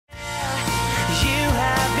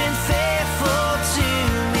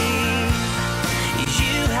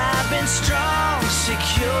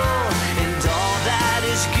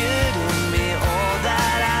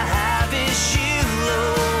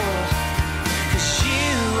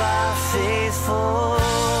faithful.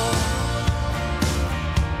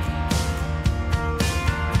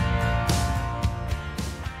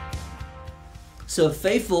 So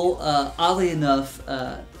faithful, oddly enough,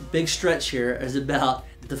 big stretch here, is about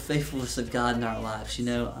the faithfulness of God in our lives. You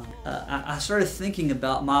know, I started thinking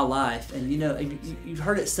about my life, and you know, you've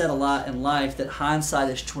heard it said a lot in life that hindsight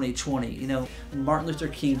is 20/20. You know, Martin Luther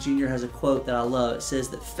King Jr. has a quote that I love. It says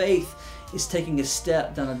that faith is taking a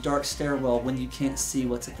step down a dark stairwell when you can't see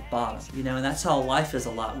what's at the bottom. You know, and that's how life is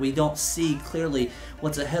a lot. We don't see clearly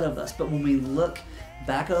what's ahead of us, but when we look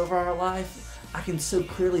back over our life, I can so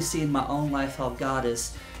clearly see in my own life how God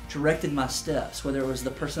has directed my steps, whether it was the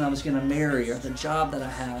person I was going to marry or the job that I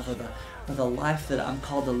have or the life that I'm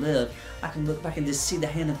called to live. I can look back and just see the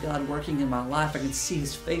hand of God working in my life. I can see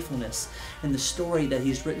His faithfulness in the story that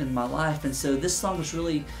He's written in my life. And so this song was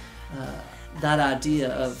really that idea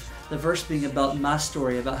of the verse being about my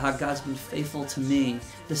story, about how God's been faithful to me.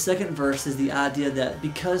 The second verse is the idea that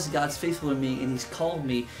because God's faithful to me and He's called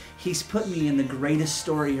me, He's put me in the greatest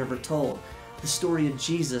story ever told. The story of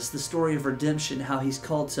Jesus, the story of redemption, how He's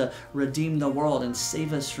called to redeem the world and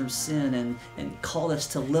save us from sin and called us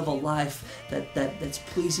to live a life that's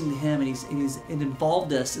pleasing to Him, and He's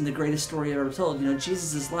involved us in the greatest story ever told. You know,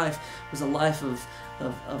 Jesus' life was a life of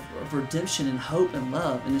redemption and hope and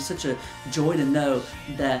love, and it's such a joy to know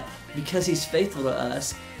that because He's faithful to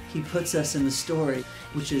us, He puts us in the story,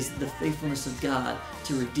 which is the faithfulness of God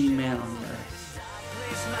to redeem man on the earth.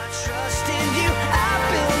 Place my trust in you, I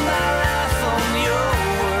build my life on your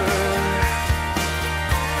word.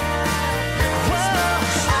 Whoa,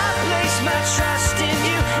 I place my trust in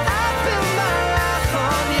you, I build my life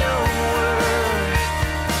on your word.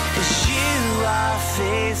 'Cause you are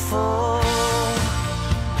faithful.